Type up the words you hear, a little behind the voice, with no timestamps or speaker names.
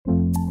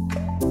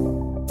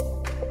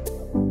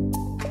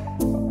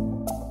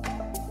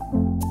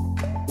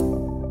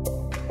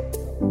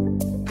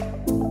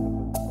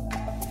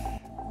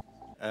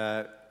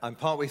I'm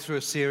partway through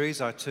a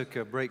series. I took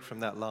a break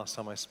from that last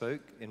time I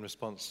spoke in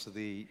response to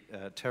the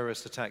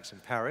terrorist attacks in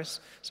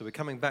Paris. So we're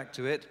coming back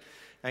to it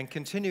and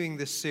continuing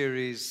this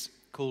series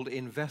called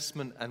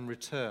Investment and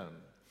Return,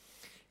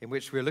 in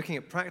which we're looking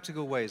at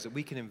practical ways that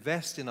we can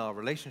invest in our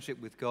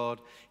relationship with God,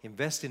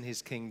 invest in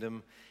His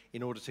kingdom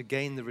in order to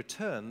gain the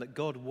return that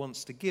God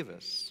wants to give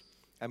us.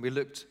 And we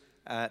looked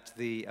at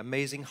the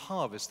amazing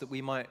harvest that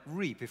we might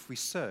reap if we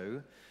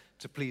sow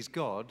to please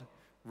God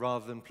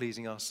rather than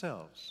pleasing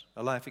ourselves.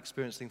 A life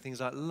experiencing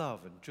things like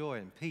love and joy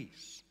and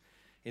peace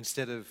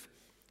instead of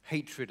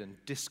hatred and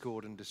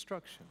discord and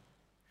destruction.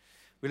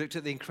 We looked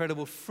at the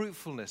incredible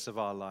fruitfulness of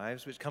our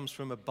lives, which comes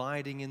from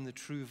abiding in the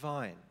true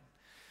vine.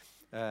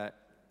 A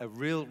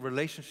real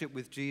relationship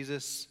with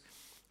Jesus,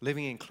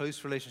 living in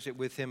close relationship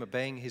with Him,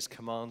 obeying His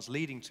commands,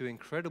 leading to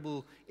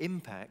incredible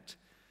impact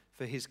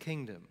for His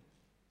kingdom.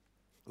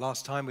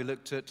 Last time we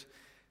looked at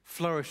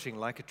flourishing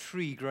like a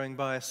tree growing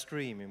by a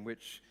stream, in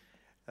which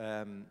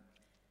and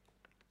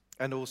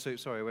also,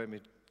 sorry, let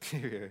me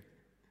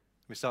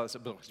start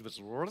this.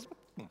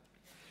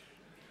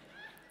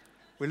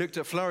 We looked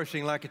at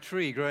flourishing like a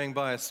tree growing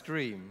by a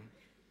stream,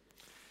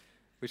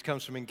 which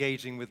comes from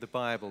engaging with the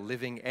Bible,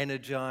 living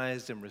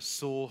energized and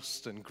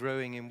resourced and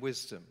growing in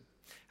wisdom.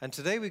 And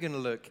today we're going to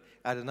look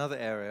at another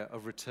area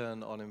of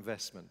return on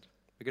investment.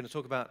 We're going to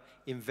talk about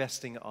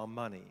investing our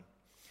money.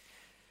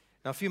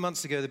 Now, a few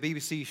months ago, the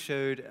BBC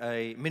showed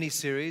a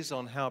mini-series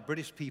on how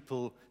British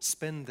people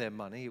spend their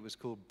money. It was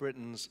called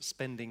Britain's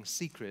Spending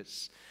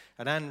Secrets.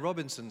 And Anne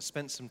Robinson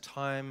spent some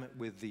time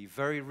with the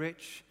very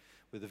rich,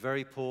 with the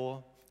very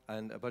poor,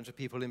 and a bunch of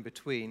people in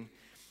between,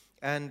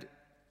 and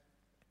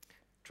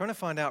trying to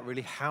find out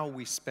really how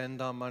we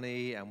spend our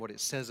money and what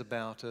it says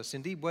about us,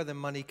 indeed whether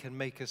money can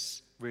make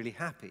us really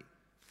happy.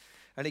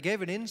 And it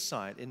gave an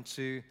insight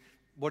into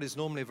what is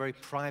normally a very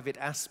private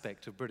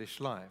aspect of British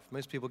life.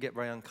 Most people get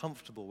very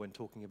uncomfortable when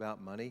talking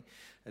about money.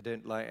 They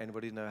don't like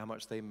anybody to know how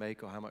much they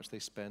make or how much they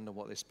spend or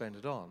what they spend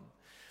it on.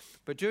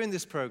 But during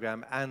this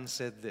program, Anne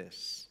said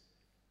this: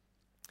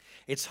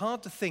 "It's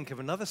hard to think of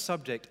another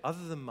subject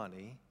other than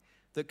money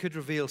that could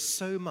reveal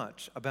so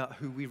much about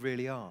who we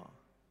really are.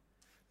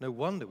 No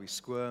wonder we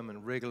squirm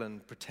and wriggle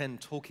and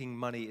pretend talking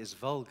money is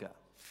vulgar.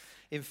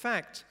 In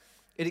fact,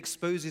 it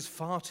exposes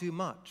far too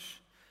much.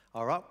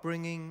 Our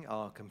upbringing,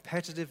 our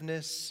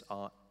competitiveness,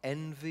 our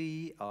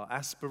envy, our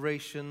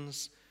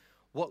aspirations,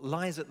 what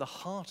lies at the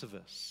heart of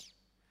us.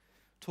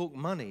 Talk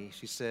money,"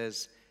 she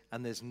says,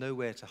 "and there's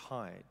nowhere to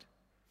hide."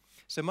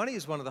 So money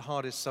is one of the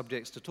hardest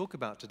subjects to talk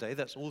about today.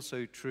 That's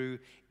also true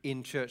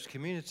in church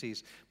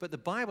communities. But the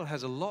Bible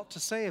has a lot to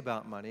say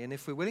about money, and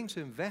if we're willing to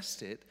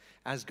invest it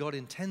as God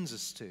intends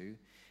us to,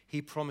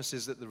 He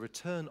promises that the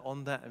return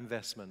on that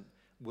investment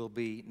will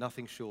be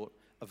nothing short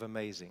of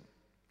amazing.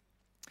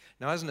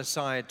 Now, as an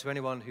aside, to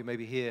anyone who may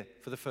be here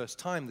for the first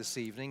time this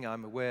evening,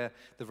 I'm aware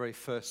the very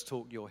first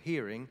talk you're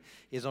hearing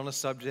is on a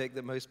subject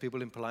that most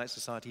people in polite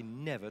society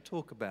never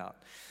talk about.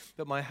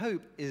 But my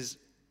hope is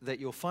that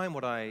you'll find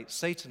what I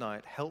say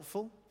tonight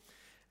helpful,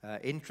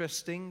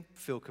 interesting,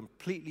 feel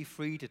completely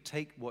free to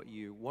take what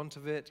you want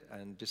of it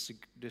and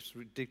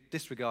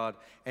disregard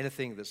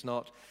anything that's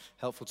not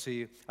helpful to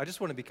you. I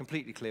just want to be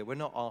completely clear, we're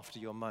not after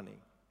your money.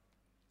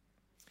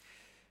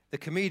 The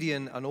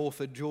comedian and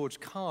author George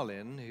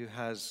Carlin, who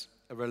has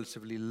a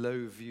relatively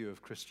low view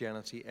of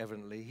Christianity,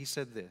 evidently, he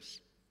said this: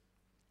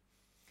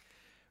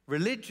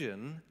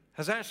 "Religion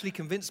has actually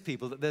convinced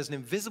people that there's an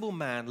invisible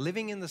man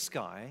living in the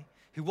sky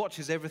who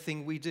watches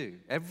everything we do,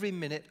 every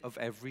minute of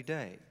every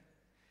day.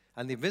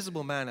 And the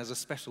invisible man has a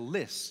special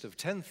list of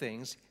 10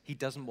 things he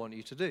doesn't want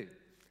you to do.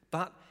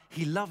 But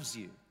he loves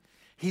you.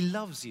 He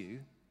loves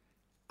you,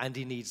 and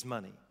he needs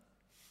money.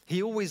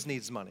 He always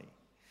needs money.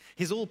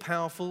 He's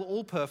all-powerful,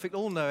 all-perfect,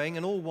 all-knowing,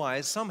 and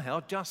all-wise,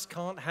 somehow just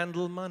can't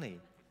handle money."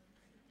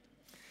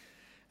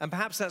 And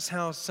perhaps that's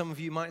how some of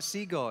you might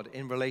see God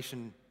in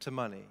relation to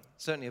money.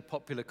 Certainly a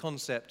popular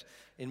concept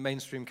in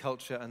mainstream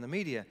culture and the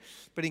media.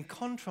 But in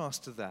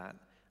contrast to that,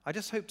 I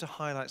just hope to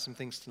highlight some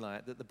things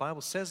tonight that the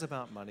Bible says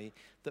about money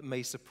that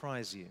may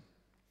surprise you.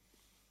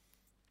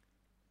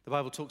 The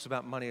Bible talks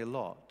about money a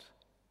lot.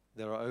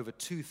 There are over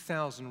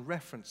 2,000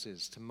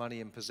 references to money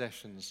and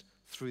possessions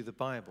through the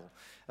Bible.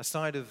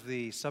 Aside of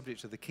the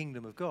subject of the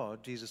kingdom of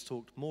God, Jesus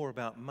talked more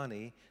about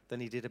money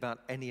than He did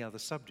about any other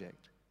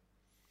subject.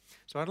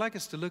 So I'd like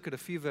us to look at a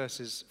few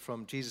verses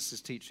from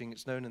Jesus' teaching.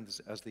 It's known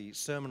as the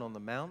Sermon on the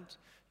Mount.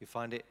 You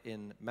find it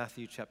in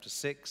Matthew chapter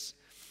 6,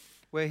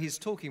 where He's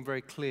talking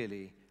very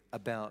clearly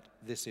about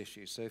this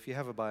issue. So if you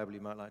have a Bible,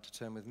 you might like to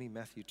turn with me,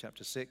 Matthew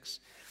chapter 6.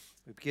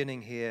 We're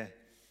beginning here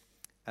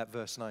at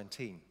verse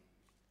 19.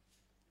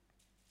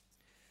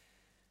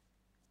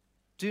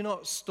 "Do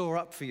not store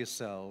up for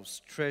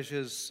yourselves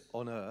treasures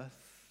on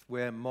earth,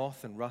 where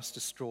moth and rust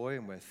destroy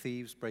and where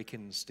thieves break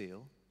in and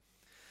steal.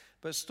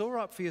 But store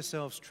up for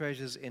yourselves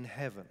treasures in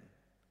heaven,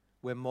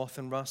 where moth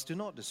and rust do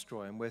not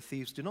destroy and where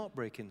thieves do not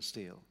break in and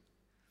steal.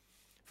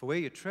 For where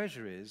your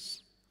treasure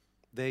is,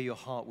 there your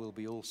heart will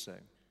be also."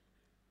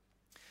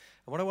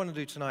 And what I want to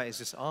do tonight is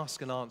just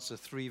ask and answer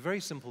 3 very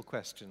simple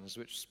questions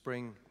which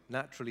spring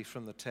naturally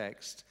from the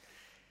text.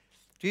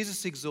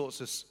 Jesus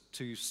exhorts us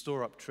to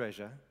store up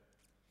treasure.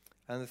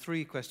 And the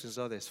three questions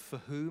are this: for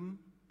whom,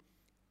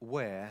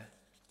 where,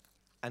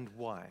 and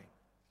why?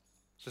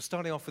 So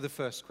starting off with the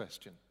first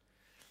question,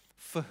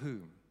 for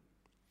whom?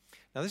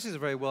 Now this is a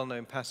very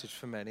well-known passage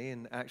for many,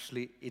 and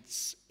actually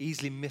it's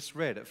easily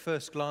misread. At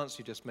first glance,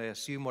 you just may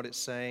assume what it's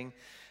saying.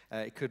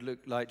 It could look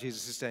like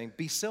Jesus is saying,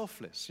 be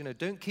selfless.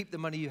 Don't keep the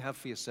money you have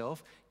for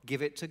yourself,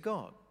 give it to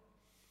God.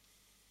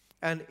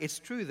 And it's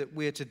true that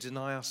we're to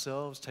deny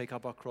ourselves, take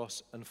up our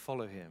cross, and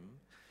follow him.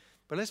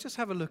 But let's just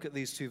have a look at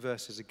these two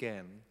verses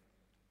again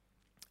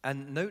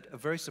and note a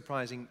very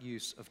surprising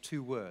use of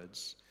two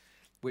words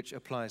which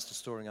applies to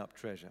storing up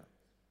treasure.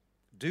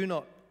 Do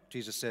not,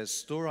 Jesus says,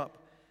 store up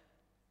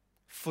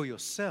for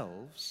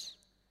yourselves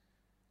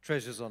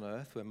treasures on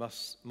earth where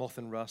moth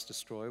and rust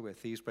destroy, where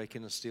thieves break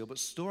in and steal, but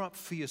store up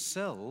for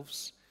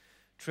yourselves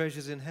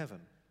treasures in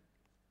heaven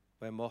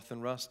where moth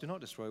and rust do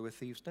not destroy, where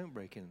thieves don't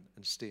break in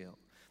and steal.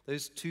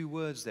 Those two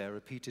words there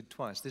repeated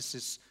twice. This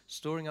is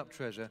storing up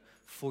treasure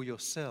for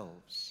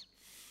yourselves.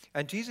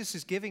 And Jesus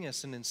is giving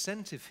us an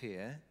incentive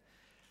here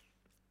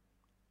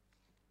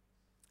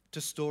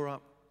to store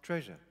up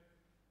treasure.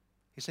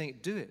 He's saying,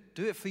 do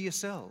it for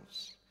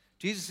yourselves.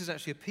 Jesus is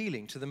actually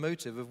appealing to the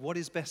motive of what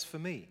is best for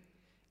me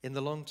in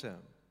the long term.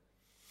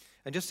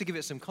 And just to give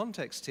it some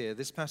context here,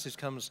 this passage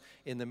comes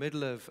in the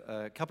middle of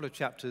a couple of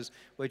chapters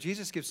where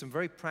Jesus gives some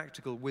very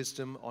practical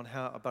wisdom on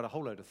about a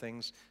whole load of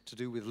things to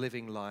do with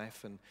living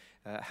life and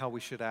how we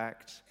should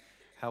act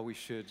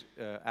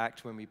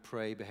when we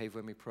pray, behave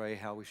when we pray,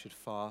 how we should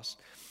fast.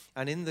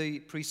 And in the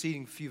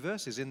preceding few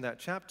verses in that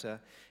chapter,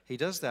 he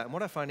does that. And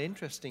what I find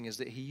interesting is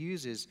that he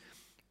uses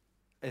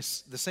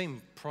the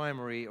same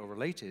primary or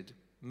related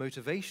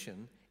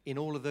motivation in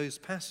all of those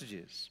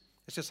passages.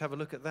 Let's just have a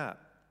look at that.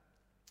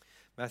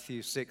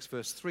 Matthew 6,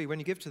 verse 3, when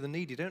you give to the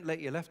needy, don't let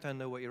your left hand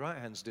know what your right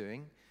hand's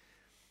doing,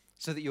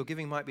 so that your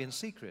giving might be in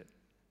secret.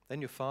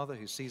 Then your Father,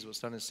 who sees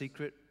what's done in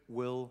secret,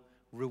 will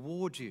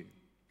reward you.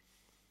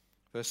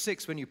 Verse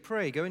 6, when you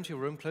pray, go into your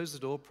room, close the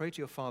door, pray to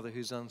your Father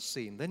who's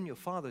unseen. Then your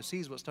Father who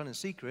sees what's done in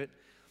secret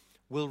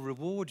will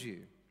reward you.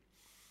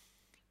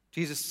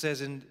 Jesus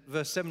says in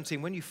verse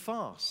 17, when you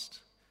fast,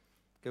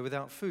 go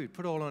without food,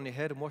 put oil on your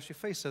head and wash your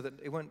face so that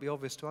it won't be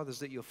obvious to others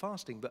that you're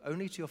fasting, but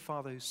only to your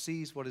Father who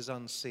sees what is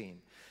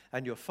unseen.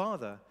 And your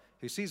Father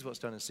who sees what's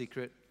done in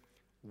secret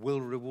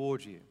will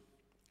reward you.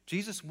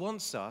 Jesus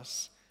wants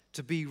us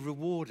to be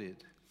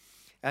rewarded.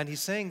 And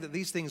he's saying that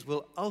these things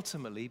will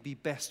ultimately be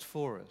best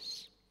for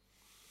us.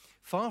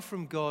 Far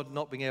from God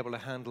not being able to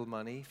handle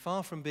money,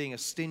 far from being a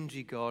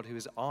stingy God who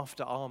is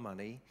after our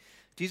money,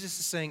 Jesus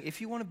is saying if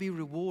you want to be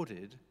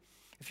rewarded,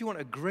 if you want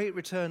a great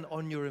return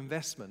on your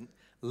investment,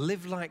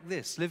 live like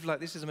this. Live like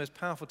this is the most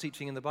powerful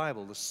teaching in the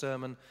Bible, the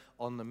Sermon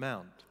on the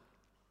Mount.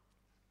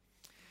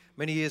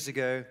 Many years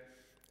ago,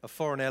 a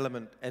foreign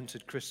element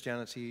entered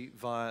Christianity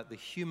via the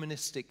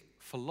humanistic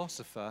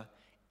philosopher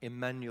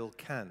Immanuel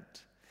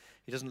Kant.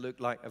 He doesn't look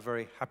like a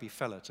very happy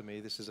fella to me.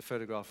 This is a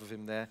photograph of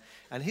him there.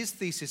 And his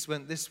thesis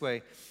went this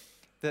way,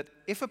 that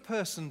if a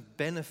person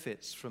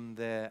benefits from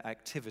their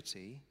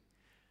activity,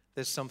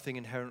 there's something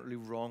inherently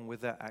wrong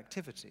with that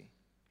activity.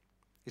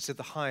 He said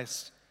the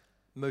highest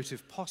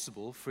motive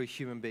possible for a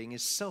human being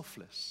is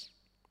selfless,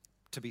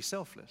 to be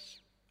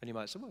selfless. And you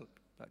might say, well,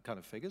 that kind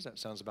of figures, that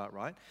sounds about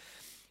right.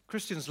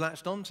 Christians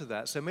latched onto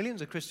that, so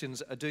millions of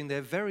Christians are doing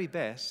their very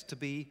best to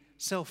be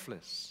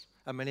selfless.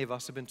 And many of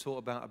us have been taught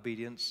about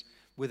obedience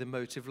with a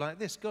motive like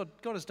this. God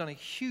has done a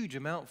huge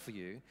amount for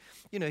you.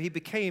 He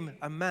became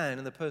a man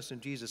in the person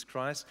of Jesus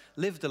Christ,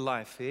 lived a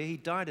life here. He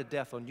died a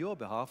death on your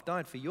behalf,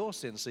 died for your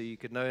sins so you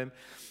could know him.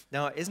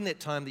 Now, isn't it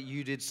time that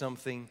you did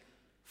something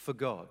for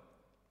God?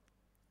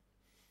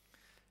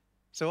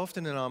 So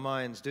often in our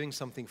minds, doing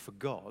something for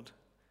God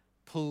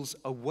pulls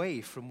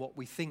away from what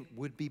we think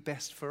would be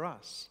best for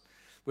us.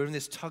 We're in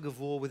this tug of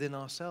war within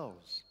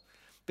ourselves.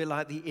 A bit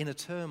like the inner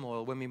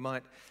turmoil when we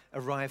might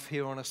arrive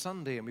here on a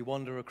Sunday and we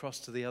wander across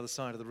to the other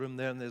side of the room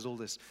there and there's all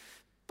this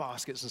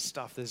baskets and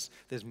stuff.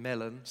 There's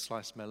melon,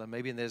 sliced melon,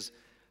 maybe, and there's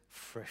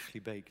freshly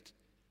baked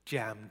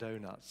jam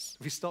donuts.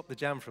 We stopped the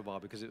jam for a while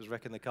because it was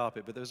wrecking the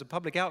carpet, but there was a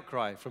public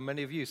outcry from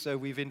many of you, so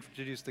we've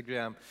introduced the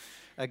jam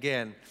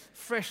again.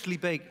 Freshly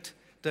baked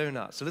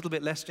donuts, a little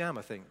bit less jam,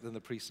 I think, than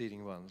the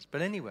preceding ones.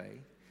 But anyway,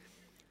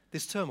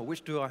 this turmoil,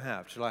 which do I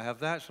have? Shall I have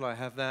that? Shall I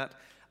have that?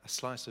 A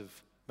slice of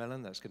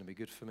melon, that's going to be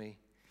good for me.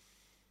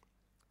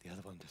 The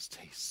other one just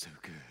tastes so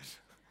good.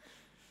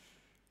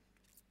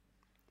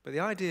 But the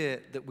idea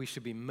that we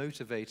should be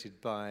motivated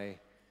by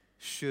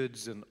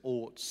shoulds and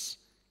oughts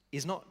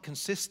is not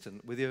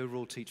consistent with the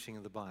overall teaching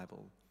of the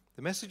Bible.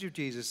 The message of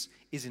Jesus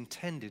is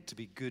intended to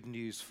be good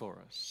news for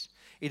us.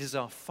 It is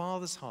our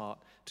Father's heart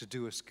to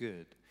do us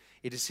good.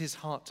 It is his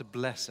heart to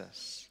bless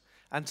us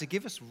and to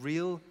give us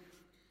real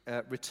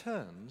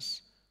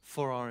returns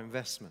for our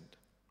investment.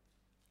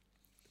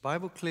 The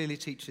Bible clearly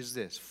teaches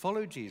this: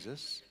 follow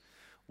Jesus,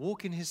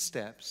 walk in his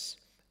steps,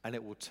 and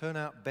it will turn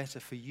out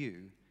better for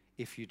you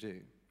if you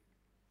do.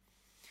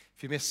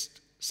 If you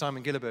missed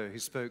Simon Gillibo, who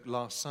spoke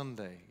last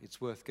Sunday,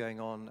 it's worth going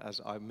on, as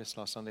I missed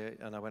last Sunday,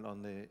 and I went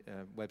on the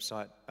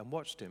website and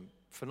watched him.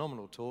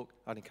 Phenomenal talk.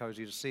 I'd encourage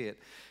you to see it.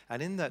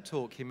 And in that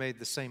talk, he made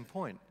the same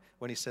point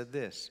when he said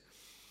this.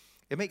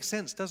 It makes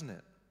sense, doesn't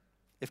it?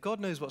 If God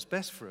knows what's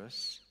best for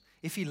us,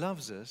 if he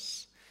loves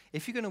us,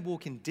 if you're going to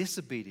walk in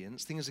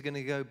disobedience, things are going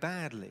to go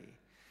badly.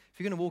 If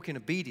you're going to walk in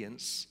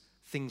obedience,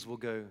 things will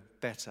go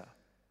better.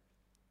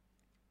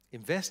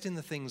 Invest in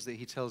the things that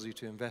he tells you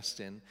to invest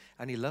in,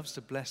 and he loves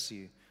to bless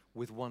you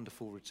with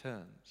wonderful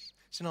returns.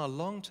 It's in our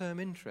long-term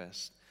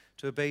interest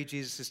to obey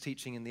Jesus'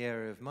 teaching in the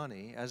area of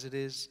money, as it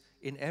is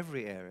in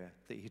every area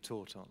that he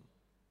taught on.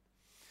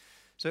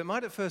 So it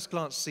might at first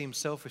glance seem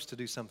selfish to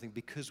do something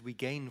because we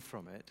gain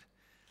from it,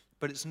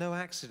 but it's no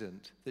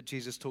accident that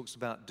Jesus talks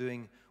about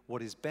doing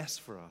what is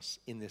best for us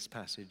in this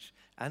passage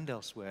and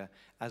elsewhere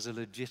as a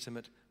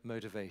legitimate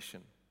motivation.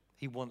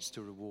 He wants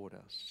to reward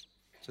us.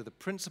 So the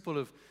principle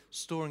of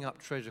storing up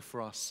treasure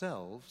for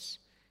ourselves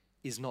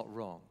is not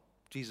wrong.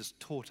 Jesus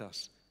taught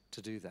us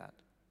to do that.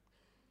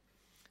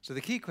 So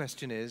the key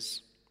question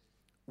is,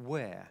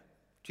 where?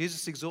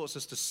 Jesus exhorts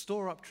us to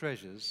store up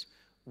treasures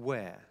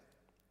where?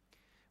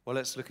 Well,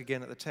 let's look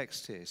again at the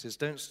text here. It says,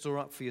 don't store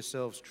up for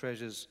yourselves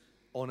treasures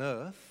on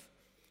earth,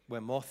 where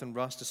moth and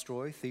rust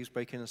destroy, thieves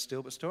break in and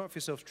steal, but store up for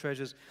yourselves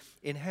treasures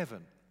in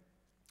heaven,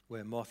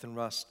 where moth and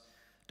rust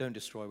don't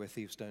destroy, where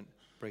thieves don't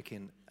break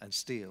in and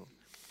steal.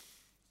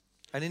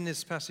 And in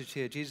this passage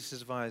here, Jesus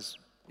is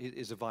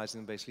advising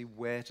them basically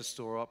where to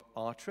store up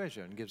our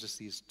treasure, and gives us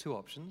these two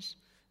options.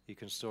 You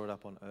can store it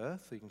up on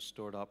earth, or you can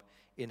store it up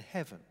in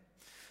heaven.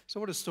 So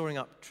what does storing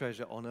up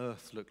treasure on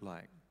earth look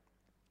like?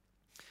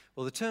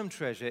 Well, the term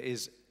treasure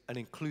is an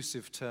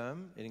inclusive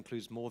term. It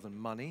includes more than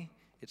money.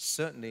 It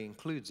certainly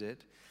includes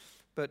it.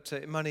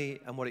 But money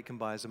and what it can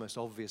buy is the most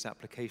obvious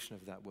application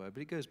of that word,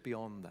 but it goes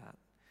beyond that.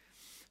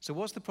 So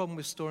what's the problem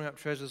with storing up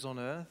treasures on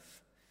earth?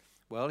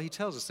 Well, he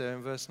tells us there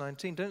in verse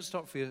 19, don't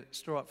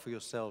store up for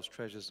yourselves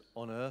treasures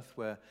on earth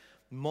where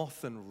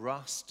moth and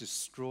rust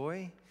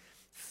destroy,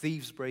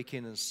 thieves break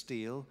in and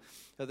steal.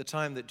 At the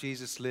time that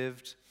Jesus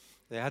lived,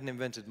 they hadn't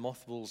invented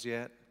mothballs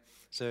yet.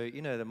 So,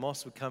 the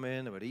moths would come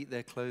in, they would eat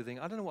their clothing.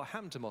 I don't know what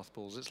happened to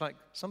mothballs. It's like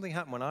something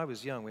happened when I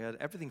was young. We had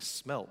everything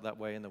smelt that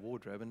way in the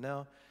wardrobe, and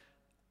now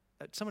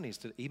someone needs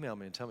to email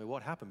me and tell me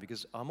what happened,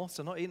 because our moths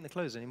are not eating the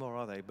clothes anymore,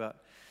 are they?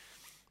 But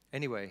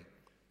anyway,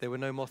 there were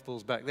no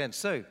mothballs back then.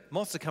 So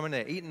moths are coming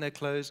there, eating their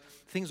clothes.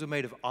 Things were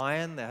made of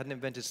iron. They hadn't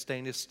invented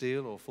stainless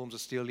steel or forms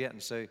of steel yet,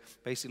 and so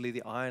basically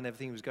the iron,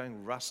 everything was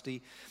going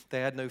rusty. They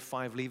had no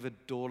 5-lever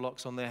door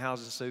locks on their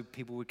houses, so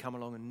people would come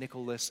along and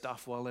nickel their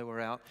stuff while they were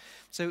out.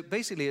 So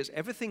basically,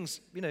 everything's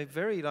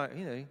very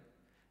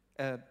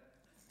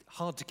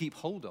hard to keep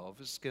hold of.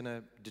 It's going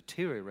to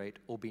deteriorate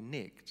or be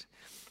nicked.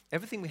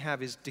 Everything we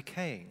have is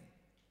decaying.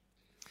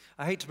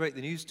 I hate to break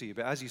the news to you,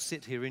 but as you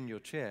sit here in your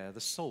chair,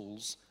 the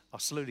soles are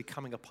slowly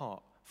coming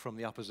apart from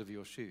the uppers of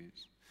your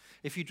shoes.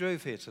 If you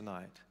drove here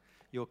tonight,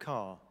 your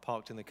car,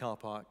 parked in the car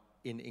park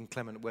in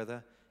inclement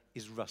weather,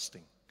 is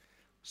rusting,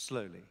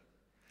 slowly.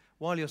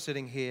 While you're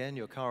sitting here and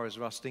your car is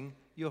rusting,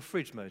 your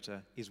fridge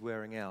motor is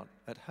wearing out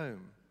at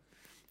home.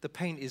 The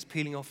paint is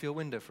peeling off your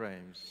window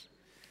frames.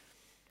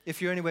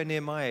 If you're anywhere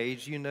near my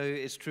age, you know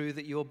it's true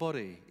that your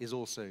body is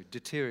also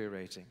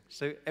deteriorating.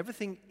 So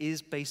everything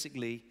is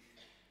basically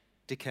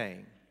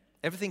decaying.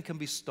 Everything can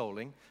be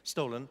stolen,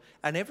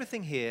 and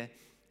everything here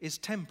is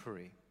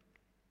temporary.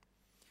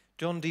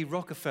 John D.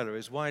 Rockefeller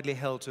is widely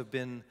held to have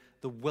been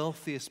the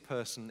wealthiest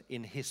person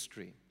in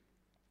history.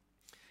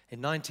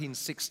 In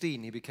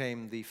 1916, he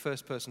became the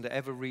first person to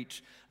ever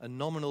reach a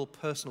nominal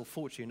personal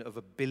fortune of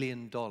 $1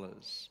 billion.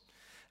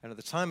 And at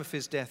the time of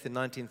his death in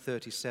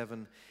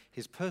 1937,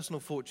 his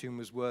personal fortune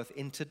was worth,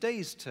 in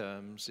today's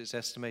terms, it's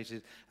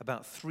estimated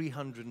about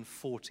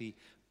 $340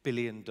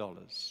 billion.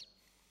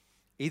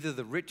 Either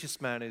the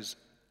richest man who's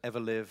ever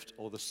lived,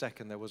 or the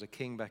second. There was a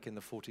king back in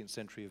the 14th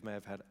century who may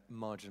have had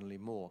marginally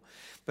more.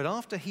 But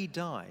after he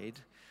died,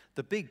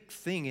 the big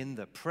thing in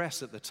the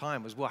press at the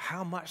time was, well,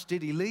 how much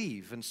did he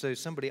leave? And so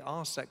somebody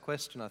asked that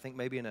question, I think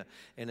maybe in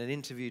an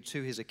interview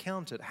to his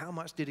accountant, how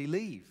much did he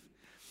leave?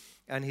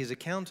 And his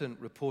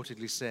accountant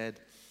reportedly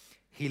said,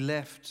 he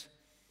left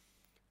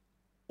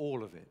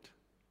all of it.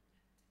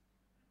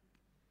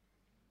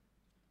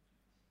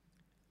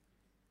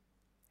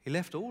 He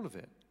left all of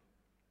it.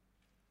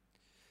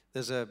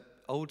 There's an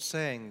old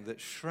saying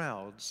that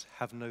shrouds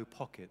have no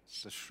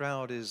pockets. A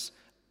shroud is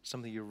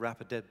something you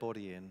wrap a dead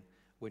body in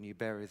when you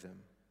bury them.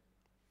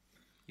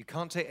 You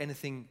can't take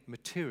anything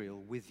material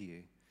with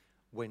you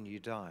when you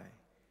die.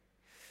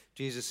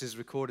 Jesus is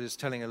recorded as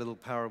telling a little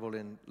parable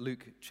in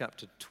Luke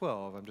chapter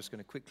 12. I'm just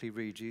going to quickly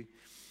read you.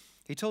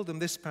 He told them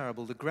this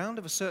parable: the ground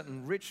of a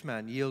certain rich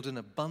man yielded an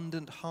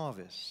abundant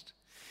harvest.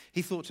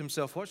 He thought to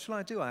himself, what shall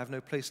I do? I have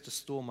no place to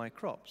store my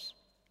crops.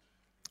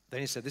 Then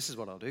he said, this is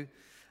what I'll do.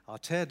 I'll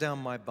tear down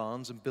my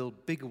barns and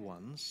build bigger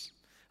ones,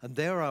 and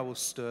there I will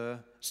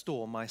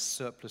store my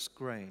surplus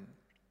grain.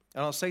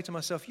 And I'll say to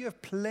myself, you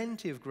have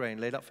plenty of grain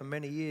laid up for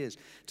many years.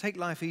 Take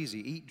life easy,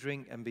 eat,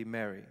 drink, and be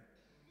merry.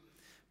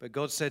 But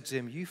God said to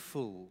him, you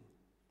fool,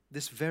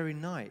 this very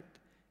night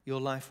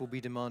your life will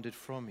be demanded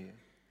from you.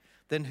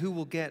 Then who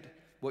will get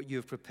what you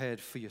have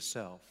prepared for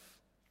yourself?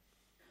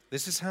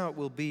 This is how it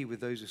will be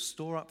with those who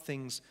store up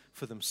things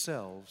for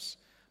themselves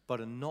but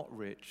are not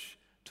rich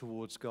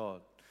towards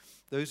God.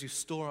 Those who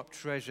store up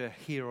treasure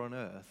here on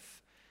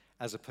earth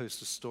as opposed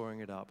to storing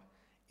it up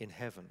in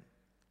heaven.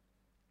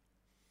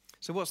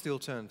 So what's the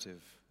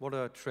alternative? What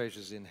are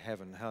treasures in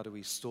heaven? How do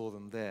we store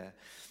them there?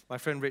 My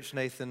friend Rich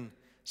Nathan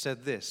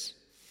said this: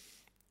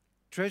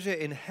 treasure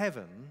in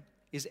heaven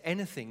is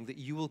anything that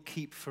you will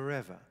keep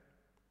forever.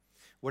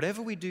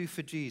 Whatever we do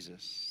for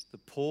Jesus, the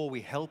poor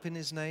we help in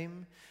his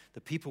name,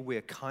 the people we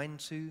are kind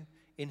to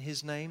in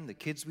his name, the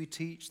kids we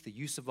teach, the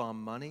use of our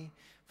money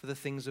for the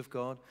things of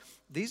God,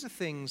 these are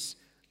things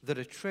that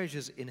are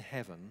treasures in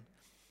heaven,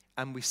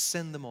 and we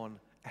send them on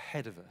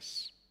ahead of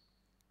us.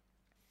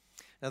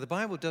 Now, the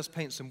Bible does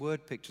paint some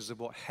word pictures of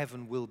what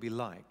heaven will be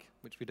like,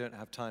 which we don't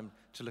have time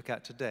to look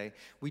at today.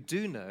 We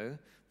do know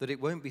that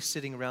it won't be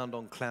sitting around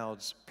on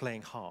clouds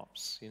playing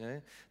harps, you know.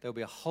 There'll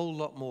be a whole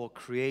lot more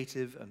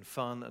creative and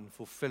fun and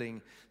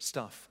fulfilling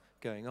stuff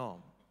going on.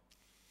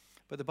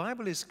 But the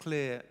Bible is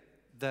clear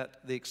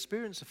that the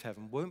experience of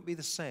heaven won't be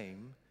the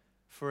same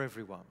for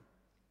everyone.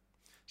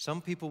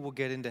 Some people will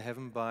get into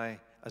heaven by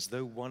as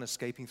though one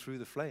escaping through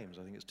the flames.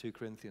 I think it's 2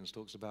 Corinthians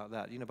talks about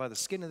that. You know, by the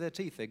skin of their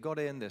teeth, they got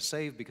in, they're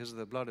saved because of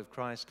the blood of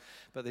Christ,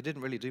 but they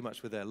didn't really do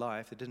much with their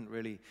life. They didn't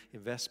really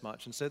invest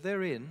much. And so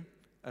they're in,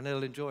 and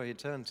they'll enjoy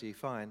eternity,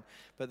 fine.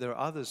 But there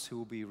are others who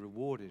will be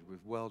rewarded with,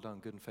 well done,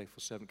 good and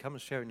faithful servant. Come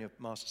and share in your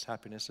master's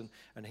happiness,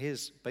 and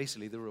here's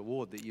basically the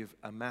reward that you've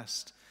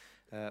amassed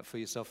for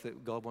yourself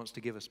that God wants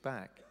to give us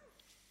back.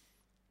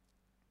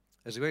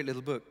 There's a great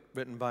little book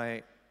written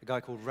by a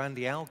guy called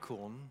Randy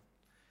Alcorn.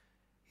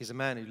 He's a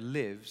man who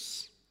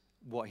lives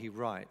what he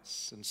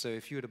writes. And so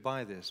if you were to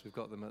buy this, we've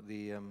got them at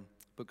the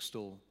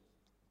bookstall.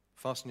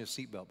 Fasten your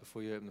seatbelt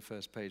before you open the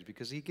first page,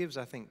 because he gives,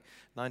 I think,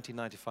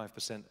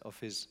 95% of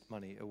his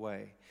money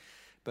away,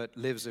 but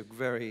lives a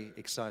very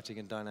exciting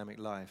and dynamic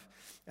life.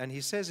 And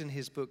he says in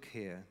his book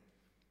here,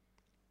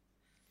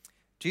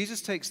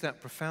 Jesus takes that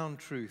profound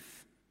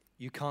truth,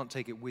 you can't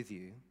take it with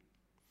you,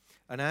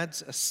 and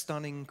adds a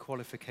stunning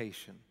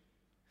qualification.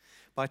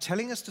 By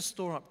telling us to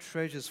store up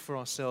treasures for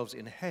ourselves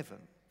in heaven,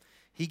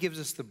 he gives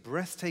us the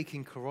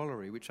breathtaking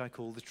corollary, which I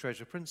call the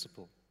treasure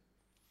principle.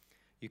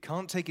 You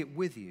can't take it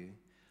with you,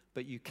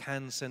 but you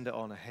can send it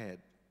on ahead.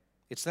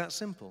 It's that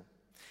simple.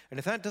 And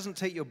if that doesn't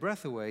take your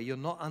breath away, you're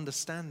not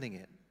understanding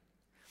it.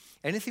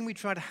 Anything we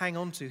try to hang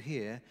on to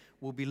here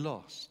will be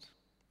lost.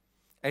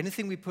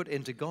 Anything we put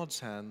into God's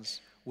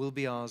hands will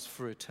be ours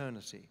for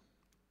eternity.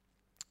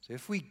 So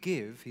if we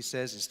give, he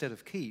says, instead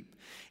of keep,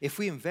 if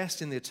we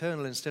invest in the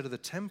eternal instead of the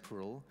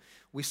temporal,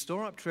 we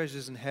store up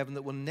treasures in heaven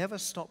that will never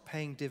stop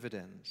paying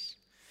dividends.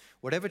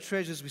 Whatever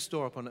treasures we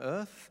store up on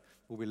earth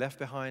will be left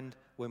behind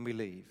when we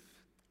leave.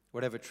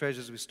 Whatever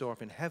treasures we store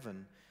up in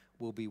heaven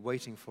will be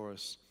waiting for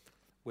us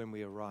when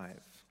we arrive.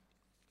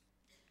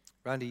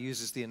 Randy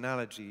uses the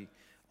analogy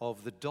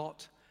of the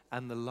dot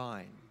and the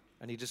line,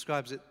 and he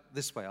describes it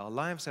this way. Our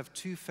lives have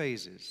two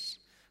phases.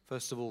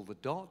 First of all, the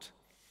dot,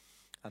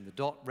 and the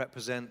dot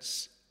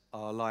represents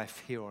our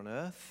life here on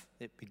earth.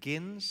 It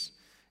begins,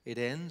 it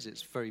ends,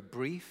 it's very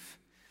brief.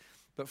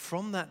 But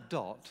from that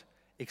dot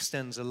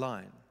extends a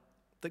line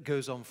that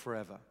goes on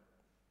forever.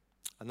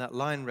 And that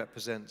line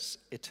represents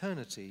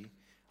eternity,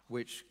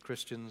 which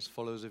Christians,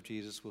 followers of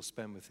Jesus, will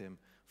spend with him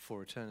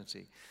for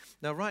eternity.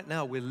 Now, right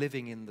now, we're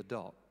living in the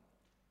dot.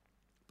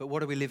 But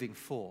what are we living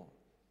for?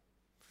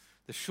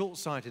 The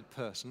short-sighted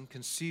person,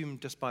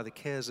 consumed just by the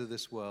cares of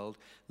this world,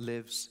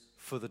 lives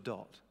for the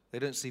dot. They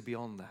don't see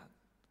beyond that.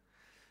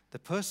 The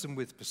person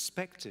with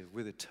perspective,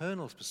 with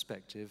eternal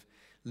perspective,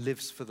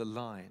 lives for the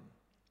line.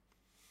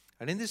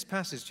 And in this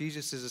passage,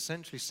 Jesus is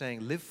essentially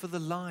saying, live for the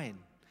line,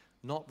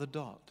 not the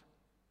dot.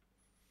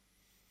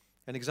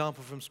 An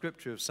example from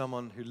Scripture of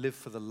someone who lived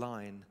for the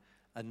line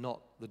and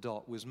not the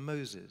dot was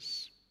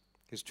Moses.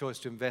 His choice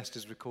to invest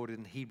is recorded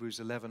in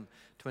Hebrews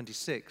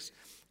 11:26.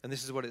 And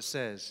this is what it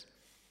says.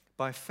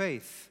 By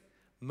faith,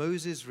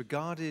 Moses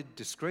regarded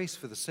disgrace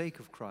for the sake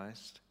of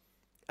Christ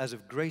as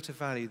of greater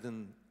value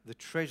than the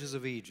treasures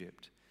of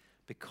Egypt,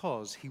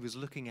 because he was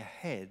looking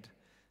ahead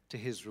to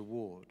his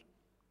reward.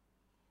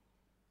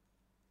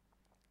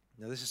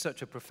 Now, this is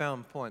such a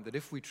profound point that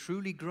if we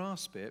truly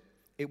grasp it,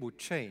 it will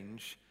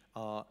change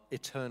our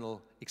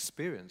eternal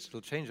experience. It'll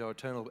change our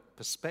eternal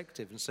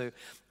perspective. And so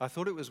I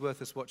thought it was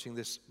worth us watching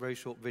this very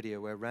short video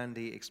where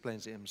Randy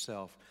explains it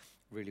himself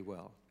really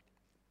well.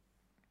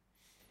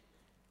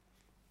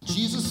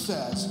 Jesus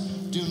says,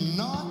 do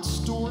not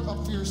store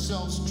up for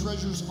yourselves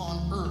treasures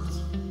on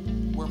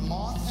earth, where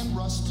moth and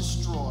rust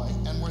destroy,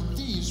 and where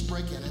thieves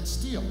break in and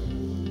steal.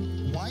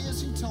 Why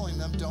is he telling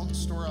them don't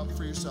store up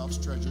for yourselves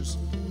treasures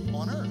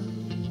on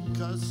earth?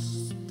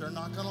 Because they're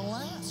not going to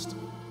last.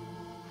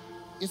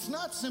 It's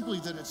not simply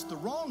that it's the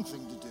wrong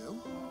thing to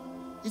do,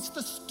 it's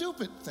the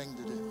stupid thing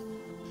to do.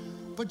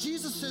 But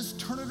Jesus says,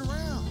 turn it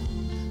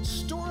around.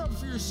 Store up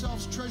for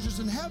yourselves treasures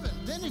in heaven.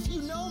 Then if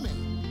you know me,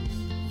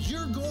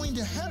 you're going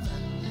to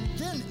heaven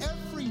then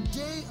every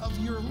day of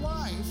your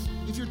life,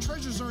 if your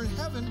treasures are in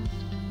heaven,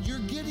 you're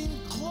getting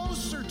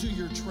closer to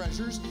your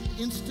treasures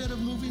instead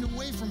of moving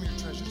away from your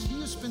treasures. He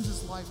who spends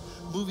his life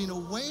moving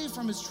away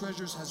from his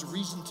treasures has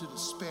reason to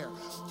despair.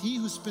 He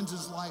who spends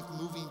his life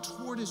moving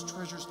toward his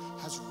treasures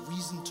has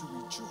reason to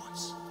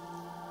rejoice.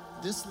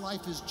 This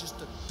life is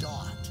just a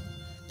dot.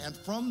 And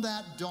from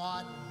that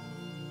dot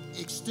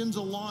extends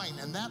a line,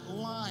 and that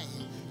line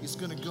is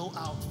going to go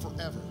out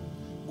forever.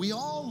 We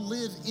all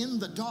live in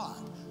the dot,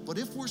 but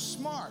if we're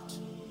smart,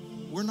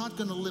 we're not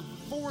going to live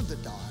for the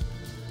dot.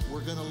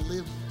 We're going to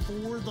live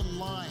for the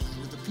line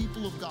with the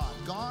people of God.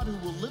 God who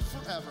will live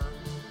forever,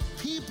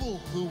 people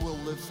who will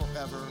live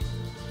forever,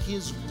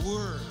 his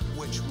word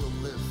which will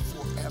live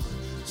forever.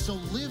 So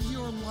live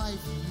your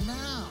life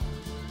now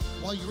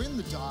while you're in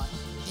the dot,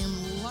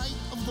 in light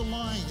of the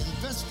line,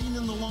 investing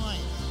in the line.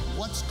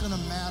 What's going to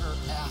matter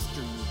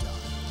after you die?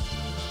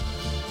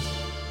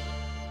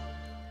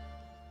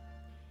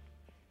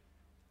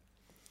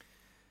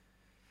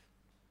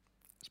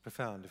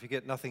 Profound. If you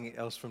get nothing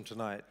else from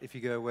tonight, if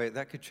you go away,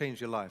 that could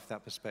change your life,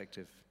 that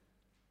perspective.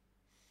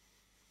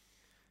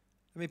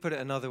 Let me put it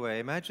another way.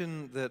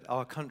 Imagine that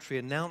our country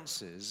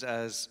announces,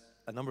 as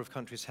a number of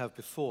countries have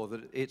before,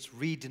 that it's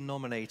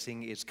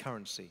redenominating its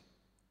currency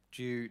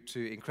due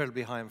to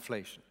incredibly high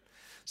inflation.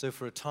 So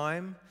for a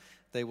time,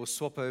 they will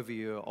swap over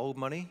your old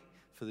money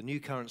for the new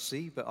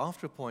currency, but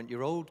after a point,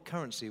 your old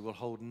currency will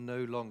hold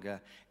no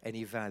longer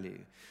any value.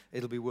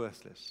 It'll be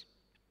worthless.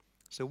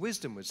 So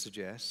wisdom would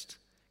suggest,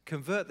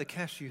 convert the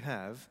cash you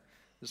have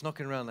that's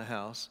knocking around the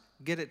house,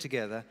 get it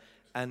together,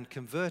 and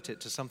convert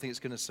it to something that's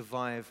going to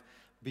survive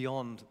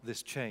beyond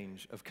this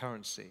change of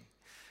currency.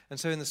 And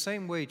so in the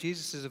same way,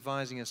 Jesus is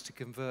advising us to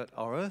convert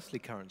our earthly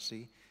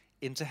currency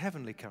into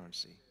heavenly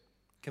currency.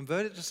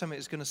 Convert it to something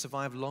that's going to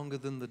survive longer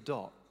than the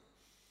dot.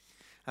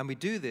 And we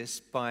do this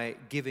by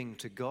giving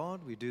to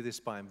God. We do this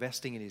by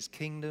investing in his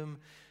kingdom,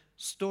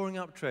 storing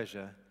up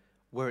treasure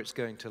where it's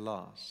going to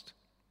last.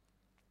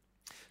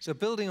 So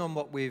building on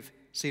what we've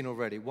seen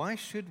already, why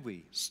should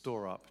we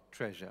store up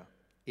treasure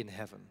in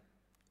heaven?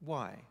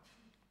 Why?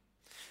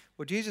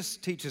 Well, Jesus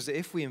teaches that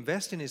if we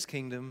invest in his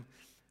kingdom,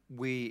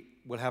 we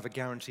will have a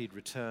guaranteed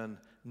return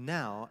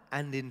now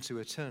and into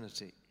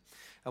eternity.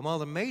 And while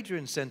the major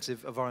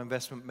incentive of our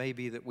investment may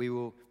be that we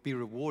will be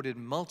rewarded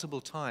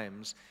multiple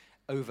times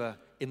over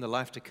in the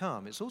life to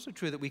come, it's also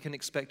true that we can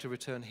expect a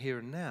return here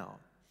and now.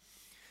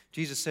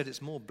 Jesus said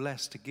it's more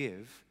blessed to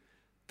give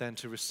than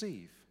to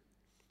receive.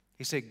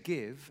 He said,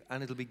 give,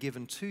 and it'll be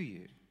given to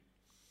you.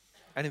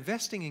 And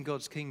investing in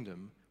God's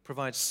kingdom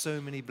provides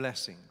so many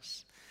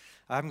blessings.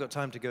 I haven't got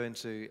time to go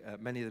into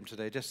many of them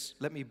today. Just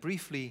let me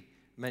briefly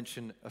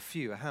mention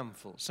a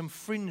handful, some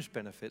fringe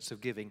benefits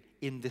of giving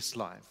in this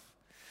life.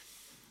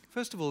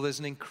 First of all, there's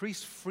an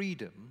increased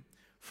freedom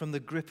from the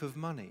grip of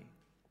money.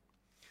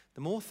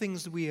 The more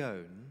things that we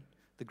own,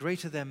 the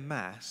greater their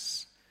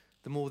mass,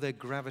 the more their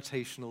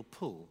gravitational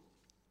pull.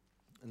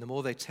 And the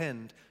more they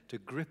tend to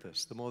grip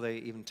us, the more they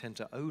even tend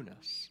to own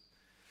us.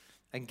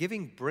 And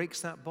giving breaks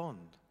that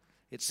bond.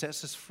 It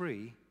sets us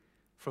free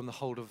from the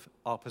hold of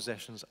our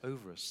possessions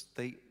over us.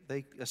 They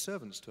are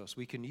servants to us.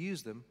 We can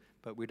use them,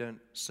 but we don't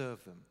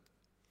serve them.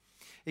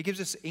 It gives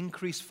us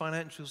increased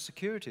financial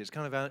security. It's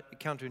kind of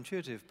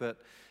counterintuitive, but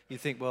you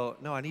think, well,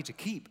 no, I need to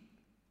keep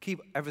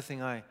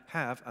everything I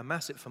have,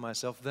 amass it for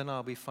myself, then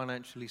I'll be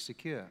financially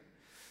secure.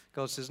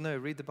 God says, no,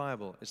 read the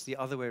Bible. It's the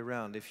other way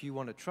around. If you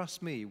want to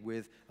trust me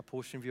with a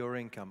portion of your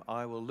income,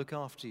 I will look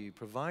after you,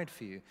 provide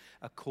for you,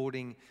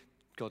 according,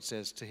 God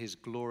says, to his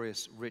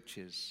glorious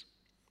riches.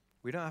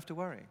 We don't have to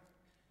worry.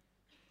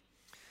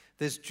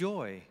 There's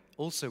joy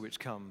also which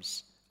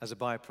comes as a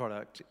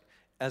byproduct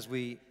as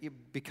we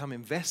become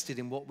invested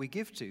in what we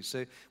give to.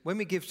 So when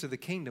we give to the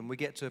kingdom, we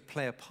get to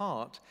play a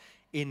part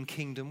in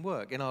kingdom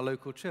work, in our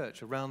local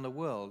church, around the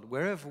world,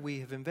 wherever we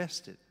have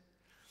invested.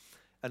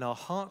 And our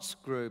hearts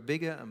grow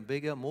bigger and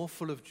bigger, more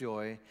full of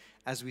joy,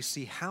 as we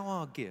see how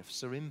our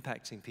gifts are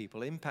impacting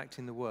people,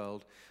 impacting the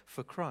world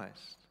for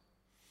Christ.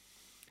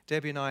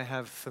 Debbie and I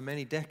have, for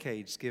many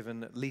decades,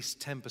 given at least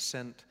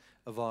 10%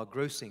 of our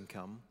gross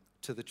income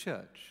to the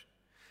church.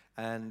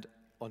 And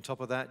on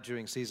top of that,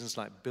 during seasons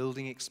like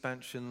building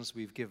expansions,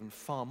 we've given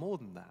far more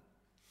than that.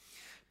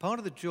 Part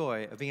of the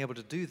joy of being able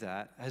to do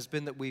that has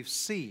been that we've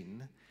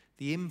seen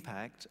the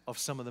impact of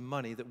some of the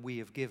money that we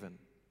have given.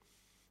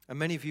 And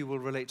many of you will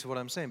relate to what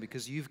I'm saying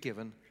because you've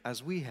given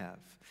as we have.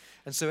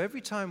 And so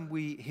every time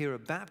we hear a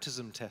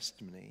baptism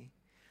testimony,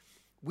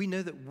 we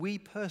know that we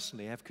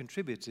personally have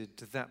contributed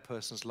to that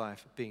person's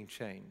life being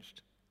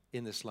changed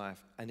in this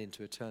life and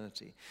into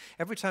eternity.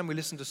 Every time we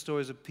listen to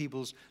stories of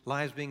people's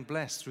lives being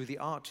blessed through the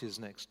arches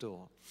next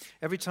door.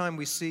 Every time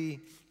we see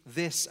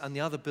this and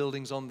the other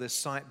buildings on this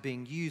site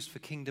being used for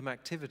kingdom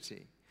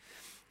activity.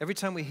 Every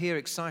time we hear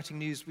exciting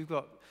news, we've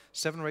got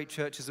 7 or 8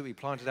 churches that we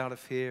planted out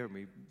of here, and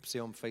we see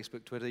on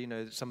Facebook,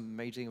 Twitter, some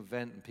amazing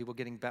event and people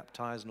getting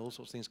baptized and all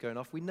sorts of things going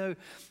off. We know,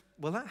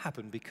 well, that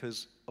happened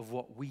because of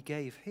what we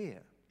gave here.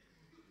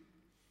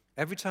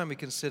 Every time we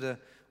consider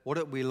what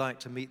it would be like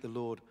to meet the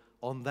Lord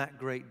on that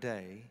great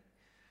day,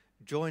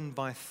 joined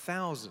by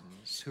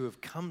thousands who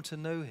have come to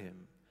know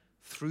him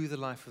through the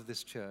life of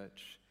this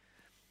church,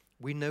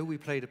 we know we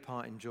played a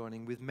part in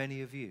joining with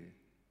many of you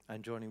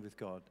and joining with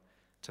God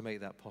to make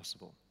that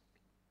possible.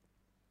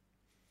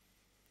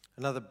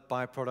 Another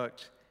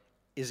byproduct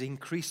is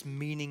increased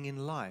meaning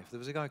in life. There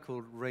was a guy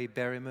called Ray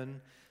Berryman,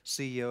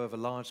 CEO of a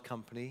large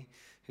company,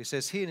 who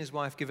says he and his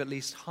wife give at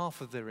least half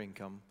of their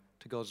income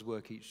to God's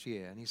work each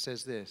year. And he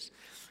says this: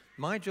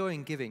 "My joy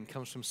in giving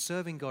comes from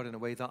serving God in a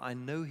way that I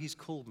know he's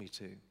called me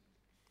to.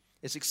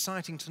 It's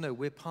exciting to know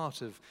we're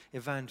part of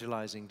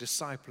evangelizing,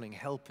 discipling,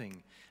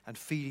 helping, and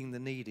feeding the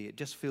needy. It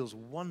just feels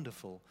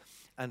wonderful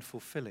and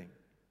fulfilling."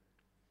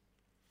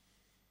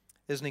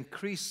 There's an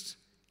increased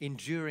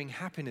enduring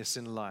happiness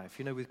in life.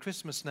 You know, with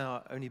Christmas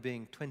now only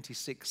being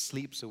 26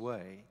 sleeps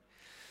away,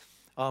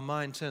 our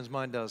mind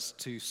does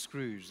to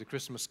Scrooge, the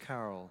Christmas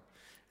Carol,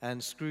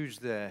 and Scrooge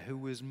there, who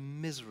was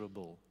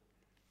miserable.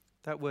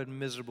 That word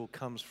miserable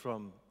comes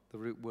from the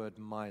root word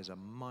miser,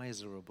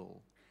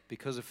 miserable,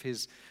 because of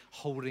his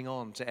holding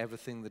on to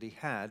everything that he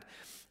had.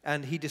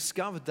 And he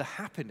discovered the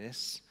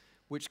happiness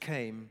which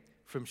came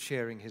from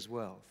sharing his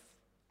wealth.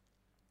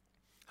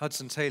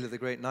 Hudson Taylor, the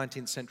great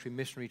 19th century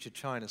missionary to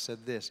China,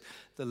 said this: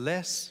 "The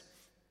less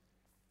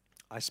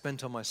I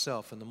spent on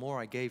myself and the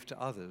more I gave to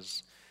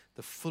others,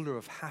 the fuller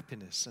of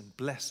happiness and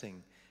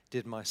blessing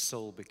did my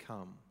soul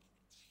become."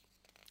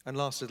 And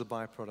last little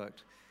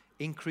byproduct,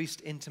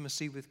 increased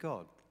intimacy with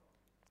God.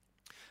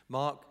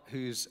 Mark,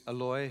 who's a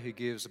lawyer who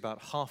gives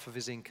about half of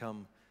his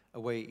income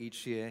away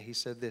each year, he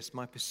said this: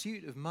 "My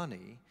pursuit of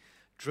money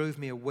drove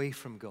me away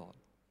from God.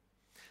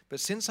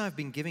 But since I've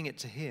been giving it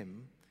to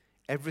him,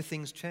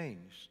 everything's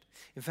changed.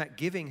 In fact,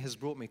 giving has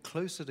brought me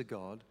closer to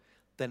God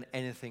than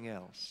anything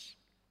else."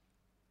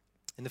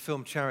 In the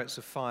film Chariots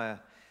of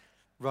Fire,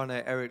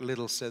 runner Eric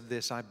Liddell said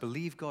this: "I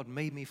believe God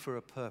made me for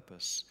a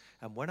purpose,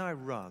 and when I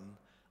run,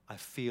 I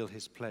feel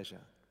his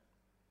pleasure."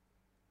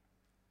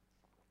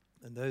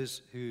 And those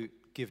who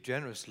give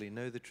generously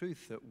know the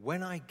truth that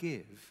when I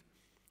give,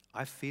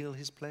 I feel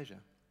his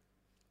pleasure.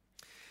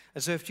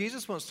 And so if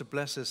Jesus wants to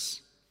bless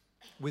us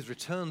with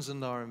returns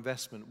on our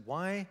investment,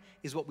 why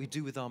is what we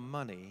do with our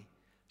money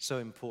so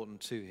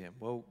important to him?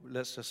 Well,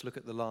 let's just look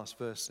at the last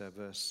verse there,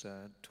 verse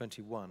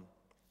 21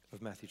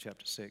 of Matthew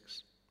chapter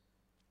 6.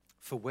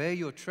 "For where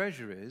your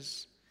treasure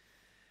is,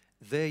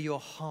 there your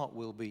heart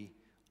will be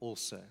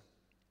also."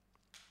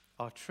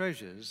 Our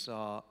treasures,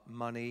 our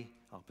money,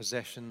 our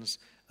possessions,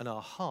 and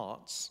our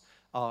hearts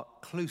are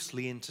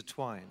closely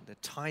intertwined. They're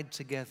tied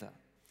together.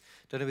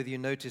 Don't know whether you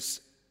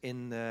notice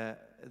in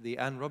the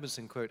Anne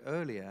Robinson quote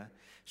earlier,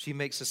 she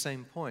makes the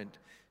same point.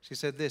 She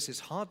said this: "It's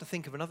hard to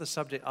think of another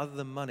subject other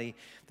than money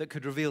that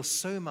could reveal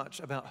so much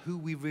about who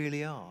we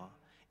really are.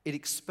 It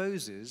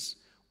exposes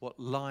what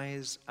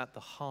lies at the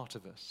heart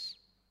of us."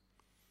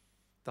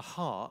 The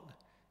heart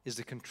is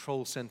the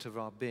control center of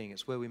our being.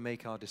 It's where we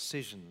make our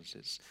decisions.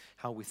 It's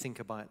how we think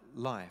about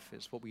life.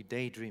 It's what we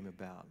daydream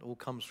about. It all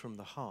comes from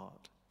the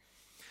heart.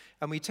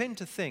 And we tend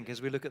to think,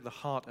 as we look at the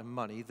heart and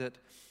money, that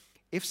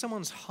if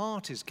someone's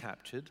heart is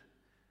captured,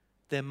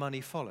 their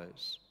money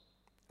follows.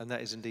 And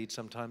that is indeed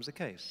sometimes the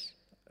case.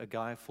 A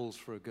guy falls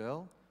for a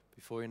girl.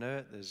 Before you know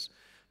it, there's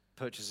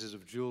purchases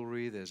of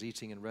jewelry, there's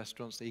eating in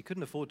restaurants that he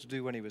couldn't afford to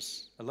do when he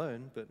was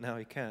alone, but now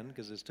he can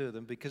because there's two of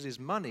them, because his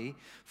money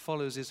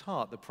follows his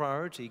heart. The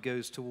priority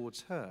goes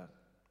towards her.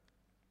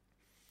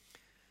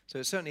 So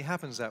it certainly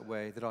happens that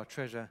way, that our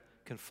treasure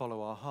can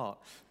follow our heart.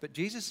 But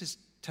Jesus is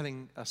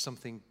telling us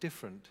something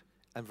different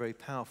and very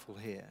powerful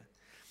here.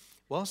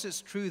 Whilst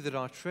it's true that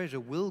our treasure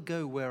will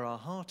go where our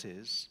heart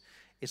is,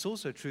 it's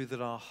also true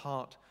that our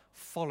heart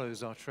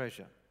follows our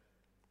treasure.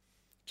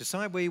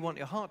 Decide where you want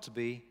your heart to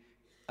be,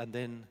 and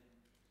then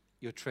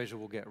your treasure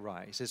will get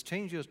right. He says,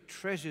 change your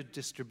treasure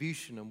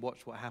distribution and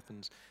watch what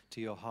happens to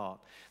your heart.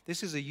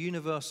 This is a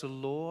universal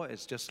law.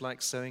 It's just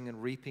like sowing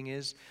and reaping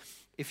is.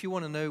 If you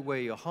want to know where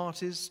your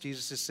heart is,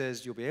 Jesus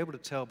says you'll be able to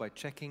tell by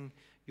checking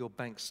your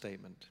bank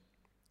statement,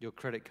 your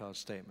credit card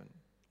statement,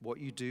 what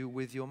you do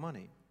with your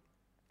money.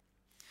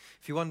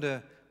 If you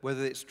wonder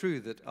whether it's true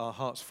that our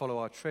hearts follow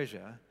our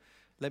treasure,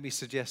 let me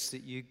suggest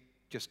that you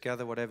just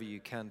gather whatever you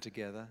can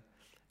together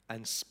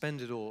and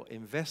spend it all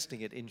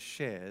investing it in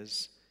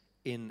shares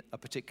in a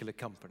particular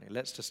company.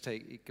 Let's just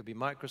take, it could be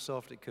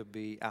Microsoft, it could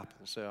be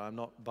Apple. So I'm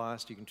not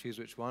biased, you can choose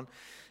which one.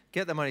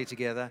 Get the money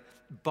together,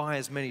 buy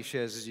as many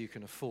shares as you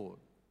can afford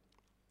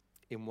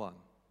in one.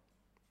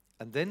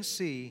 And then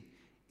see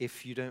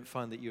if you don't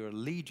find that your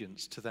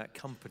allegiance to that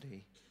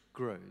company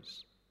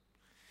grows.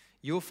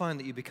 You'll find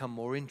that you become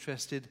more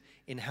interested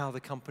in how the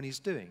company's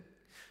doing.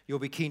 You'll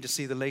be keen to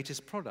see the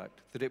latest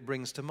product that it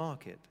brings to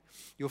market.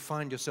 You'll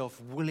find yourself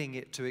willing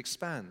it to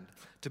expand,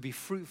 to be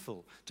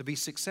fruitful, to be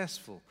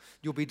successful.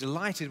 You'll be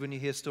delighted when you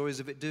hear stories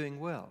of it doing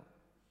well.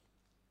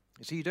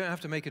 You see, you don't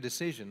have to make a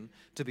decision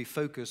to be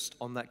focused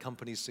on that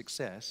company's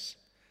success.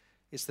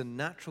 It's the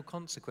natural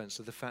consequence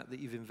of the fact that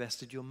you've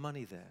invested your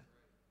money there.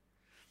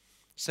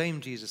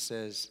 Same, Jesus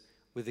says,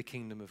 with the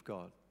kingdom of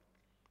God.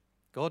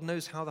 God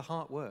knows how the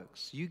heart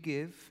works. You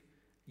give,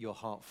 your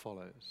heart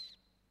follows.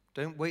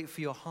 Don't wait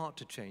for your heart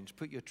to change.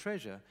 Put your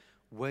treasure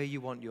where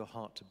you want your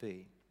heart to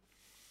be.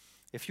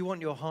 If you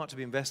want your heart to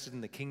be invested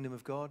in the kingdom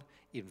of God,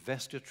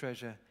 invest your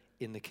treasure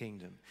in the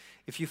kingdom.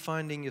 If you're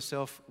finding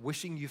yourself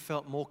wishing you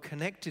felt more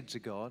connected to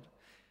God,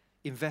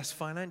 invest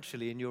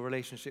financially in your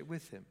relationship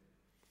with Him.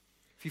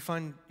 If you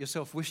find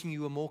yourself wishing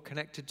you were more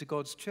connected to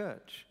God's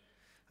church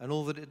and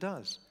all that it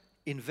does,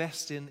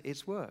 invest in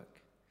its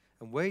work.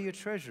 And where your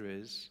treasure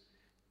is,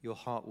 your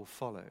heart will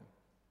follow.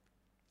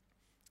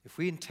 If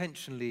we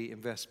intentionally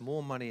invest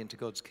more money into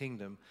God's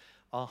kingdom,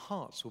 our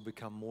hearts will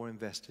become more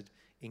invested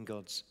in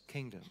God's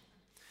kingdom.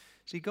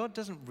 See, God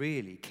doesn't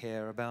really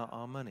care about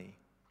our money.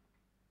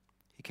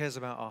 He cares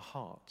about our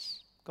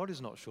hearts. God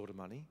is not short of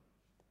money.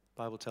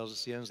 The Bible tells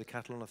us He owns the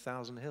cattle on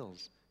 1,000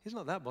 hills. He's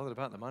not that bothered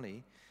about the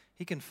money.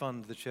 He can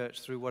fund the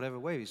church through whatever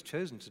way. He's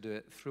chosen to do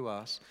it through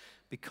us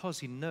because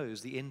He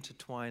knows the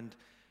intertwined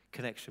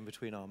connection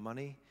between our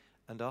money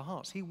and our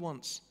hearts. He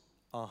wants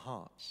our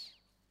hearts.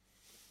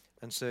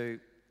 And so,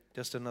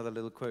 just another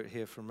little quote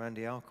here from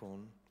Randy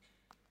Alcorn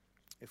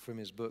from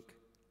his book.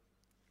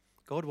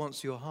 God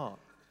wants your heart.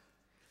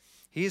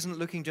 He isn't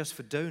looking just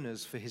for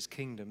donors for His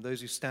kingdom,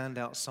 those who stand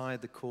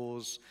outside the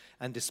cause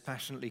and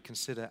dispassionately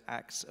consider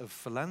acts of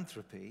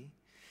philanthropy.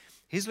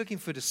 He's looking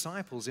for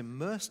disciples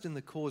immersed in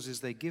the causes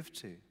they give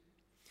to.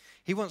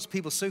 He wants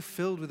people so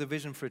filled with a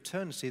vision for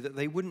eternity that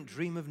they wouldn't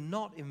dream of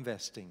not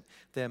investing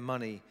their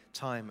money,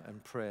 time,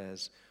 and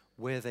prayers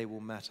where they will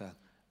matter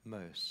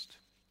most.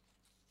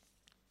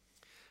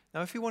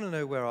 Now, if you want to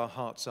know where our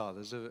hearts are,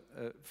 there's a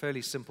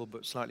fairly simple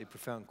but slightly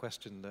profound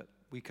question that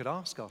we could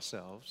ask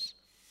ourselves,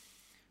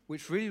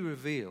 which really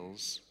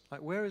reveals,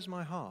 like, where is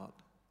my heart?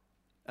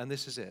 And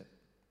this is it.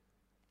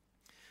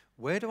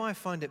 Where do I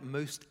find it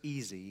most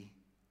easy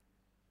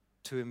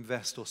to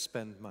invest or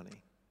spend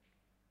money?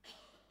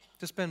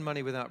 To spend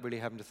money without really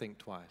having to think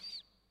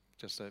twice.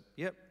 Just say,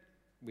 yep,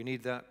 we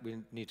need that, we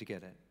need to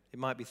get it. It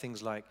might be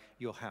things like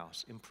your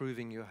house,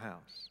 improving your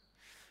house,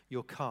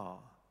 your car,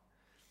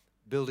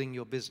 building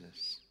your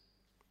business.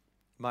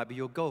 It might be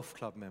your golf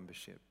club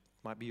membership.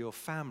 It might be your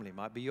family. It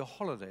might be your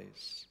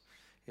holidays.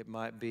 It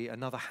might be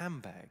another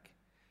handbag.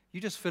 You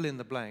just fill in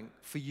the blank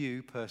for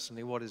you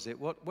personally. What is it?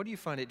 What do you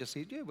find it just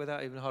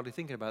without even hardly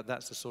thinking about it?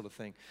 That's the sort of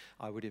thing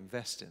I would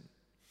invest in.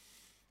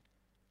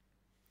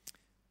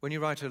 When you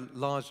write a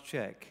large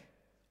check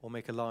or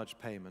make a large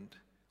payment,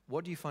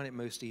 what do you find it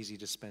most easy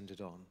to spend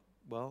it on?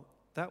 Well,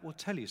 that will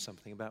tell you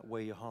something about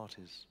where your heart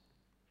is.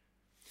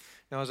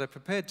 Now, as I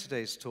prepared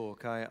today's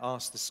talk, I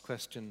asked this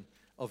question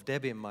of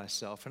Debbie and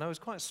myself, and I was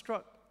quite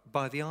struck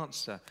by the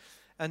answer.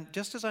 And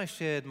just as I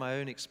shared my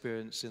own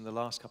experience in the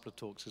last couple of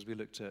talks as we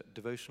looked at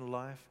devotional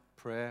life,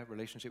 prayer,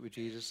 relationship with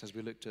Jesus, as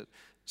we looked at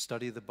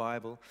study of the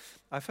Bible,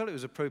 I felt it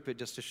was appropriate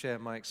just to share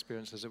my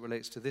experience as it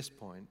relates to this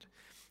point,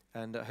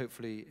 and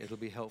hopefully it'll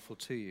be helpful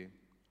to you.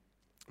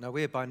 Now,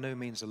 we're by no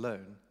means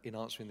alone in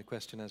answering the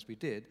question as we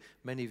did.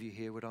 Many of you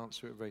here would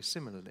answer it very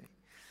similarly.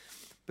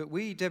 But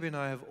Debbie and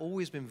I, have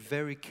always been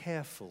very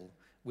careful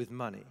with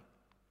money.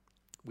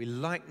 We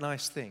like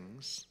nice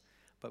things,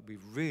 but we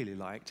really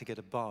like to get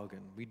a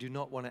bargain. We do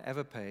not want to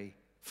ever pay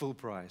full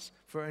price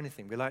for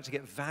anything. We like to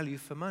get value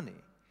for money.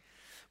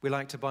 We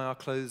like to buy our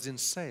clothes in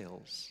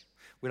sales.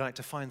 We like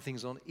to find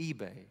things on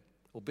eBay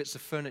or bits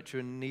of furniture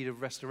in need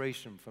of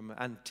restoration from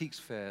antiques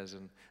fairs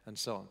and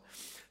so on.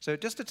 So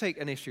just to take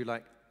an issue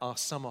like our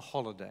summer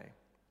holiday,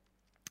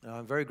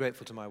 I'm very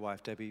grateful to my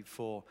wife, Debbie,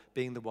 for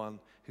being the one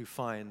who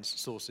finds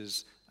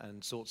sources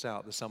and sorts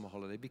out the summer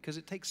holiday because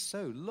it takes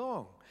so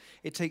long.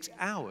 It takes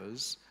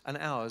hours and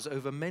hours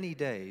over many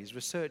days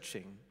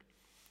researching.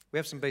 We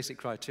have some basic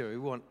criteria.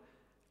 We want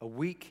a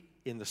week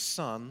in the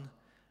sun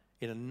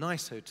in a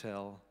nice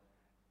hotel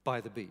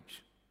by the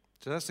beach.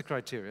 So that's the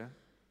criteria,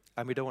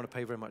 and we don't want to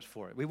pay very much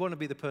for it. We want to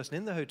be the person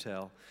in the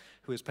hotel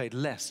who has paid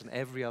less than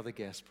every other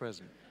guest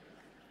present.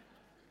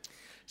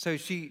 So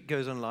she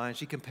goes online,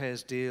 she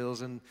compares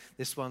deals, and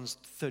this one's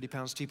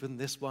 £30 cheaper than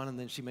this one, and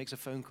then she makes a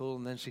phone call,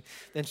 and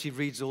then she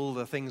reads all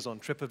the things on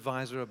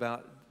TripAdvisor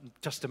about,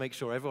 just to make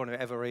sure everyone who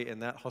ever ate in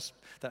that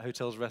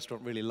hotel's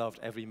restaurant really loved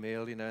every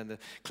meal, and the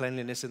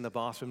cleanliness in the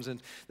bathrooms.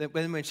 And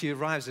then when she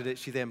arrives at it,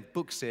 she then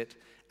books it,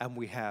 and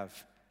we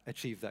have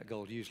achieved that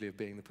goal, usually of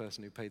being the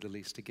person who paid the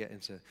least to get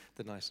into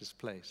the nicest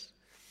place.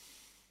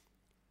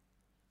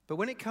 But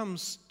when it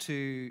comes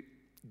to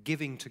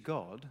giving to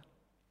God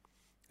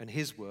and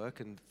His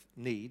work and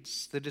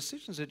needs, the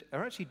decisions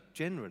are actually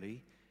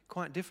generally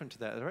quite different to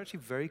that. They're actually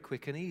very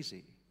quick and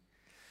easy.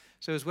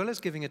 So as well as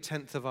giving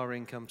 1/10 of our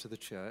income to the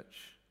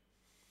church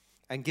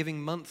and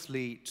giving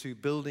monthly to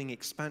building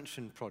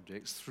expansion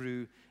projects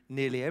through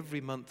nearly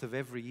every month of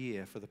every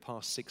year for the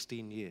past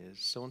 16 years.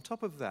 So on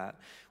top of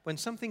that, when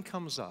something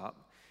comes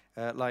up,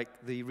 like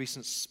the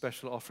recent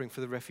special offering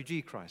for the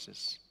refugee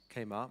crisis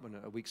came up, and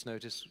a week's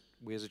notice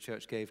we as a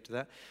church gave to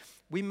that,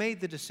 we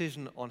made the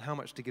decision on how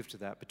much to give to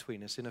that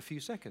between us in a few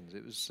seconds.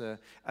 It was,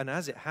 and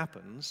as it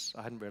happens,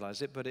 I hadn't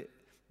realized it, but it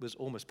was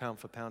almost pound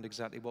for pound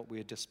exactly what we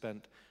had just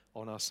spent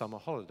on our summer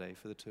holiday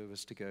for the two of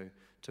us to go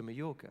to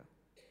Mallorca.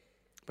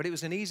 But it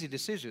was an easy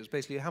decision. It was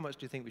basically, how much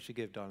do you think we should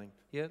give, darling?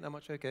 Yeah, that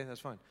much? Okay, that's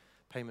fine.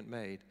 Payment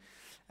made.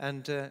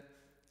 And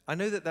I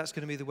know that that's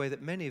going to be the way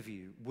that many of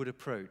you would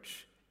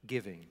approach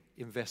giving,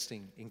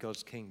 investing in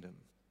God's kingdom.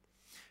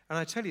 And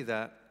I tell you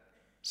that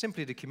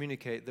simply to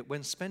communicate that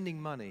when spending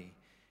money,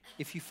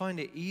 if you find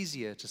it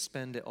easier to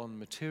spend it on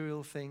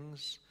material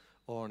things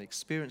or on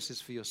experiences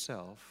for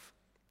yourself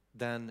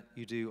than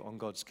you do on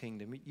God's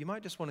kingdom, you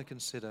might just want to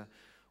consider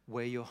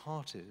where your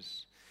heart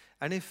is.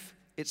 And if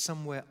it's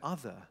somewhere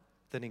other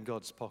than in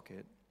God's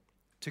pocket,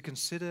 to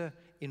consider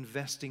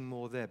investing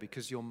more there,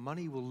 because your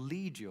money will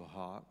lead your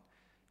heart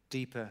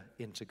deeper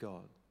into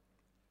God.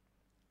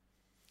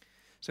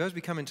 So as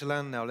we come into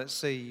land now, let's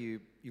say you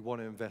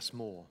want to invest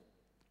more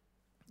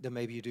than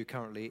maybe you do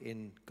currently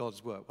in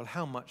God's work. Well,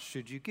 how much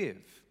should you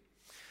give?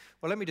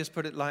 Well, let me just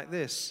put it like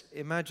this.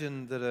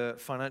 Imagine that a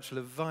financial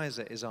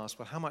advisor is asked,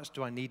 well, how much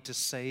do I need to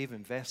save,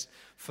 invest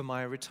for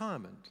my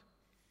retirement?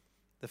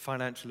 The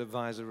financial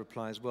advisor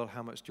replies, well,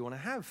 how much do you want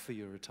to have for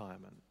your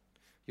retirement?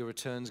 Your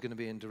return's going to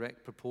be in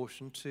direct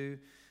proportion to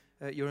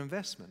your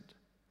investment.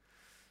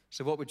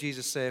 So what would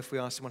Jesus say if we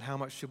asked him, well, how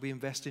much should we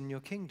invest in your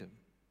kingdom?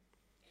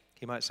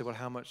 He might say, well,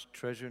 how much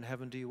treasure in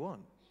heaven do you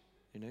want?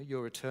 You know,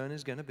 your return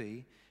is going to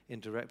be in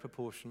direct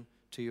proportion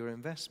to your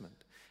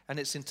investment. And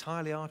it's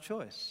entirely our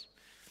choice.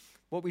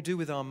 What we do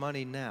with our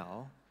money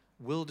now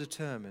will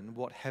determine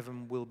what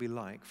heaven will be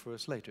like for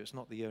us later. It's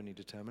not the only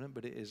determinant,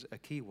 but it is a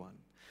key one.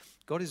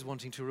 God is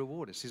wanting to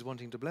reward us. He's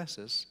wanting to bless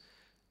us,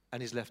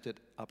 and he's left it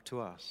up to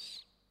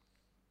us.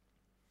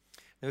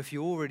 Now, if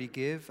you already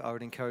give, I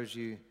would encourage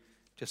you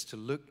just to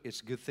look.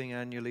 It's a good thing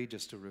annually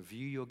just to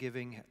review your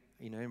giving,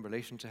 in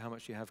relation to how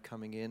much you have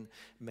coming in.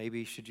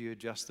 Maybe should you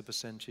adjust the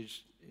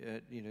percentage?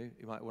 You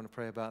might want to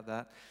pray about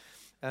that.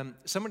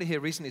 Somebody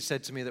here recently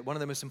said to me that one of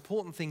the most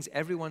important things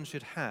everyone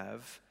should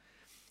have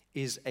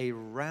is a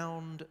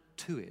round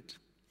to it.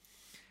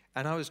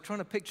 And I was trying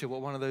to picture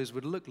what one of those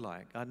would look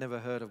like. I'd never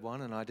heard of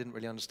one, and I didn't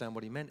really understand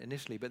what he meant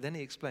initially. But then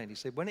he explained. He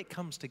said, when it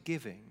comes to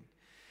giving,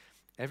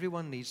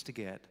 everyone needs to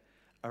get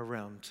a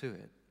round to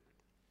it.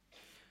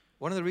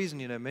 One of the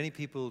reasons, many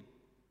people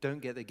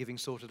don't get their giving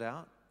sorted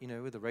out,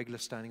 with the regular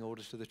standing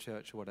orders to the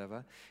church or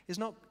whatever, is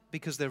not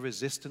because they're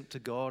resistant to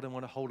God and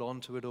want to hold on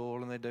to it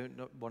all and they don't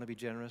want to be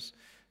generous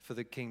for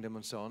the kingdom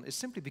and so on. It's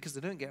simply because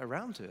they don't get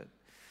around to it.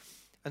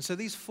 And so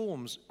these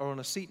forms are on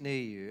a seat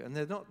near you, and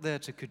they're not there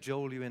to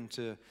cajole you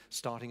into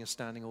starting a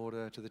standing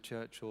order to the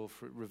church or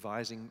for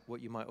revising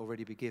what you might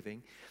already be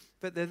giving,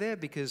 but they're there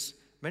because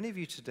many of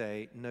you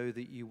today know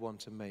that you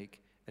want to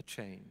make a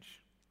change.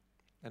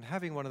 And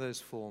having one of those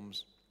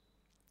forms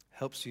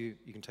helps you.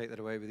 You can take that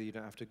away with you. You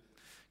don't have to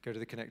go to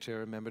the Connect Chair,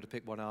 remember to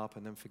pick one up,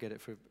 and then forget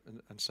it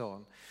and so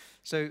on.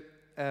 So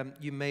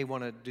you may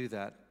want to do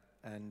that.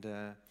 And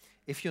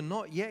if you're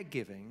not yet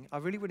giving, I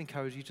really would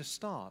encourage you to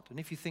start. And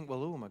if you think,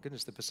 well, oh my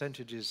goodness, the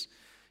percentages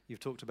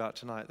you've talked about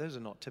tonight, those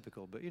are not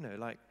typical. But,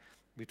 like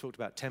we've talked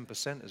about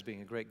 10% as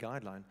being a great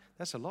guideline.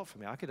 That's a lot for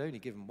me. I could only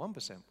give them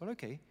 1%. Well,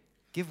 okay,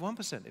 give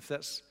 1% if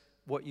that's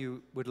what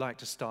you would like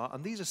to start.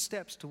 And these are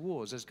steps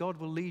towards, as God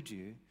will lead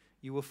you,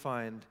 you will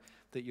find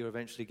that you're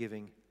eventually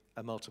giving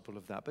a multiple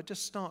of that. But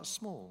just start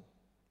small.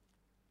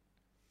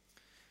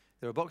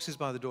 There are boxes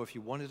by the door if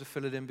you wanted to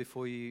fill it in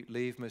before you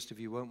leave. Most of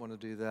you won't want to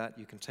do that.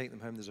 You can take them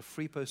home. There's a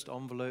free post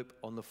envelope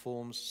on the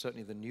forms,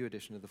 certainly the new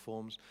edition of the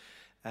forms,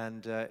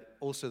 and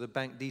also the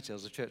bank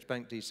details, the church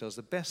bank details.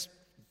 The best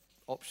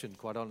option,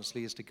 quite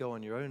honestly, is to go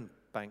on your own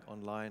bank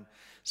online,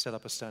 set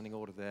up a standing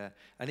order there.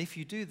 And if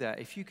you do that,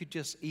 if you could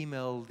just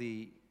email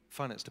the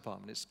finance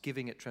department, it's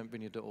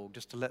giving@trentvineyard.org,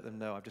 just to let them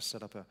know I've just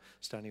set up a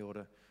standing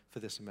order for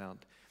this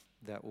amount.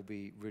 That will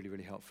be really,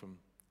 really helpful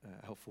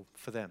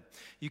for them.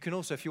 You can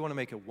also, if you want to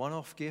make a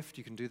one-off gift,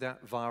 you can do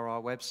that via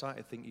our website.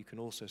 I think you can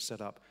also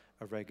set up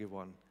a regular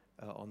one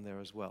on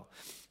there as well.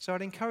 So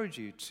I'd encourage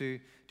you to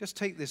just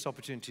take this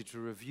opportunity to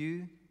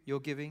review your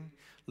giving,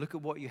 look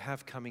at what you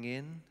have coming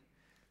in,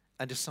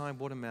 and decide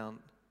what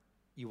amount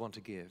you want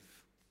to give.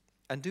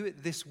 And do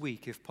it this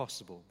week if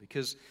possible,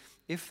 because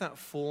if that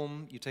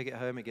form, you take it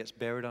home, it gets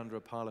buried under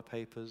a pile of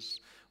papers,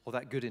 or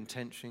that good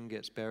intention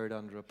gets buried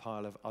under a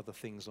pile of other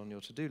things on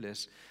your to-do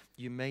list,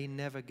 you may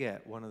never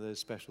get one of those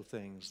special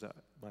things that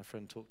my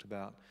friend talked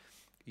about.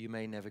 You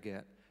may never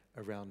get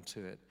around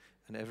to it,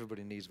 and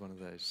everybody needs one of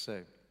those.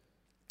 So,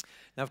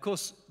 now, of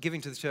course,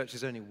 giving to the church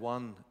is only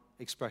one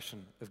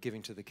expression of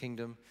giving to the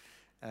kingdom,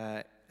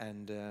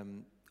 and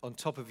on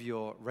top of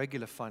your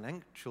regular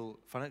financial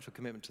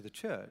commitment to the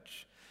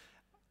church,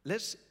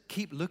 let's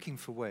keep looking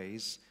for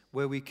ways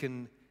where we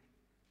can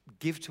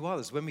give to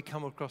others when we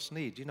come across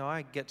need.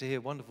 I get to hear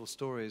wonderful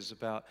stories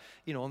about,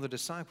 on the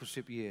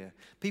discipleship year,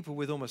 people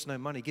with almost no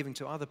money giving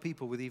to other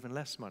people with even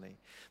less money.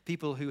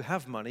 People who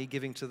have money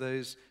giving to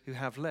those who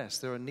have less.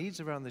 There are needs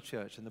around the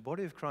church, and the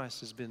body of Christ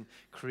has been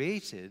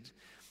created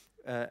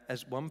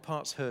as one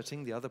part's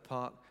hurting, the other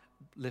part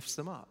lifts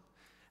them up.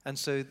 And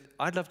so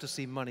I'd love to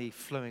see money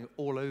flowing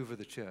all over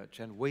the church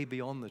and way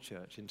beyond the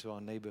church into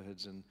our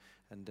neighborhoods and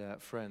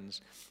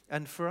friends.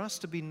 And for us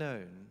to be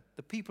known,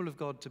 the people of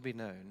God to be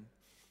known,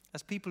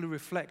 as people who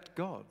reflect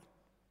God,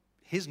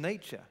 his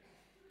nature.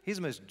 He's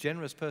the most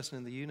generous person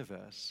in the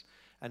universe,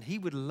 and he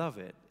would love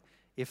it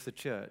if the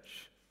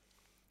church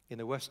in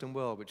the Western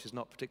world, which is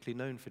not particularly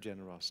known for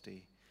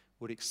generosity,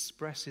 would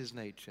express his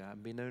nature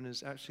and be known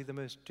as actually the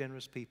most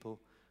generous people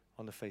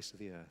on the face of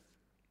the earth.